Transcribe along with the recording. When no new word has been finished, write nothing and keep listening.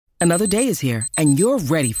Another day is here, and you're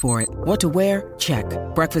ready for it. What to wear? Check.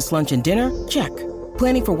 Breakfast, lunch, and dinner? Check.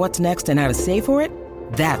 Planning for what's next and how to save for it?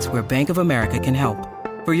 That's where Bank of America can help.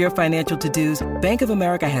 For your financial to-dos, Bank of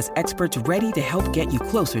America has experts ready to help get you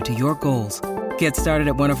closer to your goals. Get started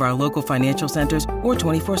at one of our local financial centers or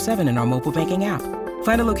 24/7 in our mobile banking app.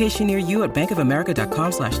 Find a location near you at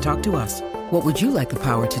bankofamerica.com/talktous. What would you like the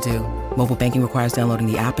power to do? Mobile banking requires downloading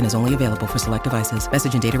the app and is only available for select devices.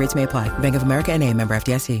 Message and data rates may apply. Bank of America N.A., member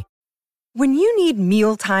FDIC. When you need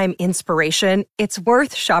mealtime inspiration, it's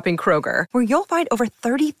worth shopping Kroger, where you'll find over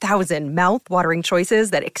 30,000 mouth-watering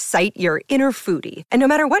choices that excite your inner foodie. And no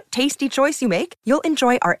matter what tasty choice you make, you'll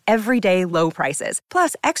enjoy our everyday low prices,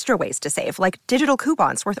 plus extra ways to save, like digital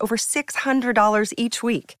coupons worth over $600 each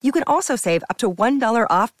week. You can also save up to $1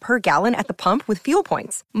 off per gallon at the pump with fuel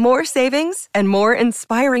points. More savings and more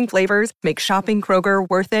inspiring flavors make shopping Kroger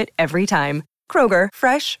worth it every time. Kroger,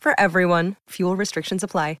 fresh for everyone. Fuel restrictions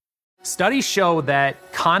apply. Studies show that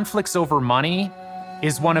conflicts over money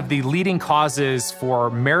is one of the leading causes for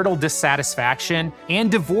marital dissatisfaction and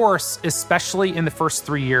divorce, especially in the first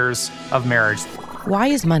 3 years of marriage. Why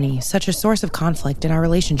is money such a source of conflict in our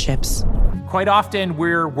relationships? Quite often,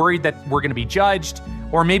 we're worried that we're going to be judged,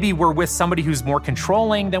 or maybe we're with somebody who's more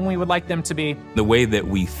controlling than we would like them to be. The way that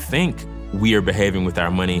we think we are behaving with our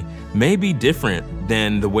money may be different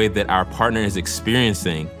than the way that our partner is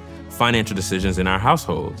experiencing financial decisions in our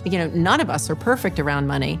household. None of us are perfect around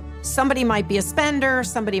money. Somebody might be a spender,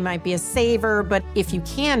 somebody might be a saver, but if you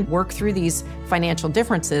can work through these financial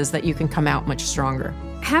differences, that you can come out much stronger.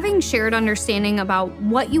 Having shared understanding about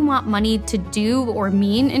what you want money to do or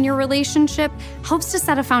mean in your relationship helps to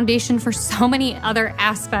set a foundation for so many other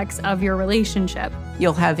aspects of your relationship.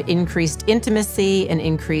 You'll have increased intimacy and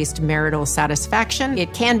increased marital satisfaction.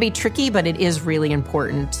 It can be tricky, but it is really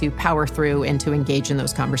important to power through and to engage in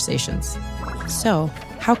those conversations. So,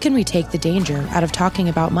 how can we take the danger out of talking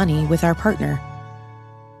about money with our partner?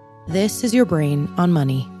 This is Your Brain on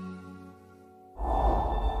Money.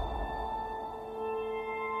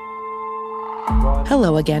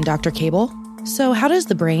 Hello again, Dr. Cable. So how does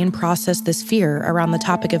the brain process this fear around the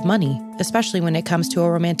topic of money, especially when it comes to a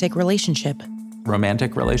romantic relationship?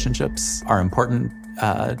 Romantic relationships are important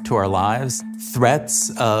to our lives. Threats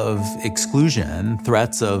of exclusion,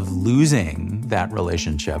 threats of losing that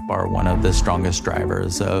relationship are one of the strongest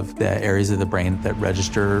drivers of the areas of the brain that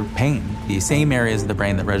register pain. The same areas of the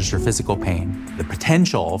brain that register physical pain. The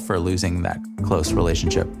potential for losing that close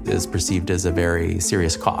relationship is perceived as a very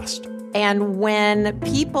serious cost. And when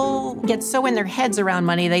people get so in their heads around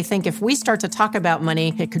money, they think if we start to talk about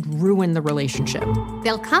money, it could ruin the relationship.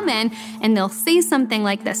 They'll come in and they'll say something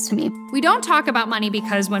like this to me. We don't talk about money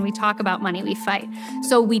because when we talk about money, we fight.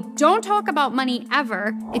 So we don't talk about money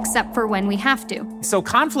ever, except for when we have to. So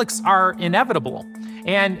conflicts are inevitable,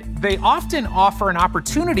 and they often offer an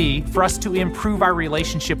opportunity for us to improve our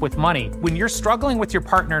relationship with money. When you're struggling with your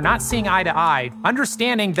partner, not seeing eye to eye,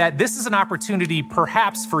 understanding that this is an opportunity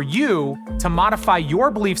perhaps for you to modify your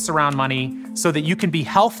beliefs around money so that you can be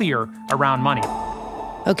healthier around money.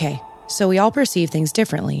 Okay, so we all perceive things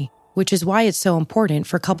differently, which is why it's so important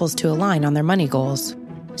for couples to align on their money goals.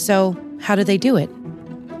 So, how do they do it?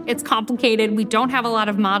 It's complicated. We don't have a lot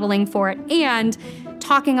of modeling for it. And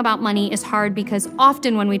talking about money is hard because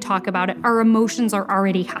often when we talk about it, our emotions are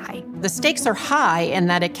already high. The stakes are high in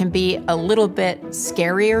that it can be a little bit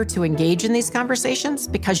scarier to engage in these conversations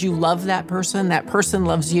because you love that person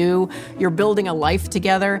loves you, you're building a life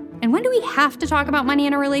together. And when do we have to talk about money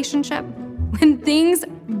in a relationship? When things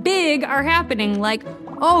big are happening, like,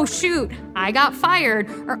 oh, shoot, I got fired,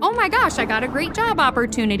 or oh my gosh, I got a great job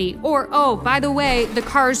opportunity, or oh, by the way, the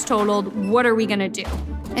car's totaled, what are we gonna do?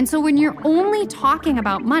 And so when you're only talking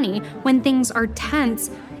about money when things are tense,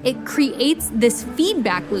 it creates this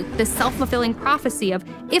feedback loop, this self-fulfilling prophecy of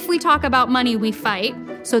if we talk about money, we fight.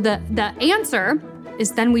 So the answer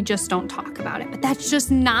is then we just don't talk about it. But that's just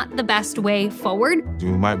not the best way forward.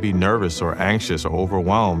 You might be nervous or anxious or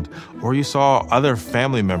overwhelmed, or you saw other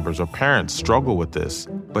family members or parents struggle with this.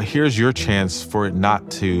 But here's your chance for it not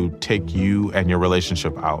to take you and your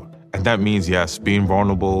relationship out. And that means, yes, being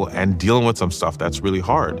vulnerable and dealing with some stuff that's really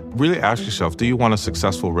hard. Really ask yourself, do you want a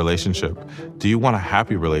successful relationship? Do you want a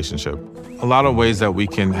happy relationship? A lot of ways that we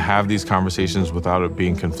can have these conversations without it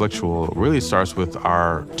being conflictual really starts with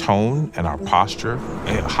our tone and our posture.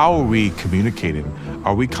 How are we communicating?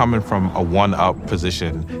 Are we coming from a one-up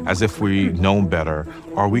position as if we know better?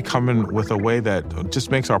 Are we coming with a way that just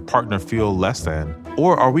makes our partner feel less than?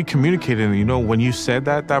 Or are we communicating, when you said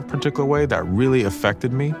that particular way, that really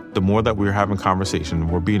affected me? The more that we're having conversation,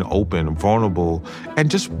 we're being open, vulnerable, and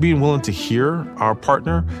just being willing to hear our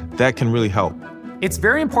partner, that can really help. It's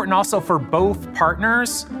very important also for both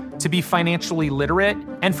partners to be financially literate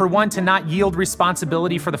and for one to not yield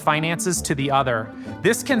responsibility for the finances to the other.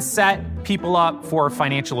 This can set people up for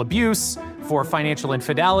financial abuse, for financial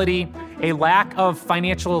infidelity, a lack of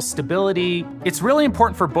financial stability. It's really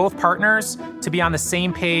important for both partners to be on the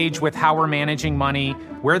same page with how we're managing money,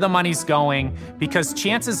 where the money's going, because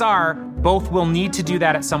chances are both will need to do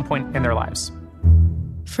that at some point in their lives.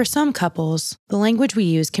 For some couples, the language we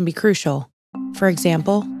use can be crucial. For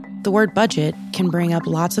example, the word budget can bring up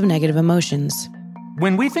lots of negative emotions.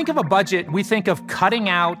 When we think of a budget, we think of cutting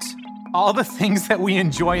out all the things that we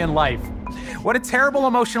enjoy in life. What a terrible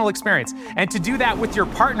emotional experience. And to do that with your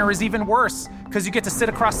partner is even worse, because you get to sit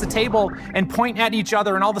across the table and point at each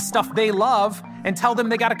other and all the stuff they love and tell them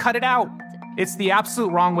they got to cut it out. It's the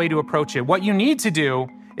absolute wrong way to approach it. What you need to do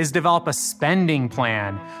is develop a spending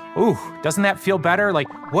plan. Ooh, doesn't that feel better? Like,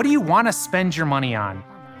 what do you want to spend your money on?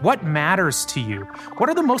 What matters to you? What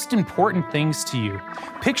are the most important things to you?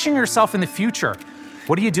 Picturing yourself in the future.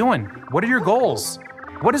 What are you doing? What are your goals?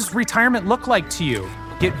 What does retirement look like to you?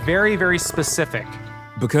 Get very, very specific.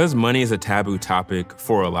 Because money is a taboo topic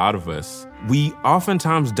for a lot of us, we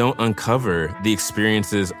oftentimes don't uncover the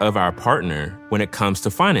experiences of our partner when it comes to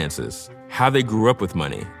finances, how they grew up with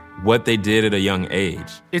money, what they did at a young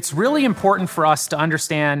age. It's really important for us to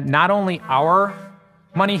understand not only our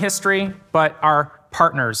money history, but our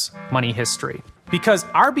partner's money history. Because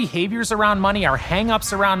our behaviors around money, our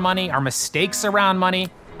hang-ups around money, our mistakes around money,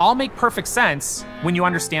 all make perfect sense when you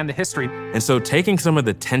understand the history. And so taking some of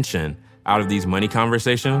the tension out of these money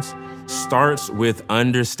conversations starts with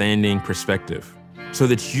understanding perspective, so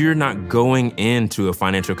that you're not going into a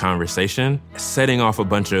financial conversation setting off a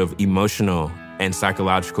bunch of emotional and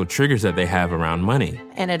psychological triggers that they have around money.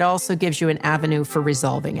 And it also gives you an avenue for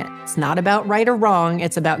resolving it. It's not about right or wrong.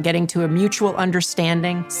 It's about getting to a mutual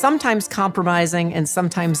understanding, sometimes compromising and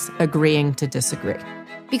sometimes agreeing to disagree.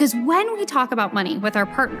 Because when we talk about money with our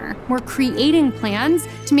partner, we're creating plans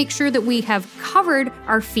to make sure that we have covered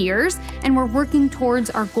our fears and we're working towards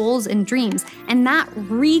our goals and dreams. And that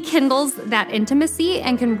rekindles that intimacy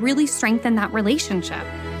and can really strengthen that relationship.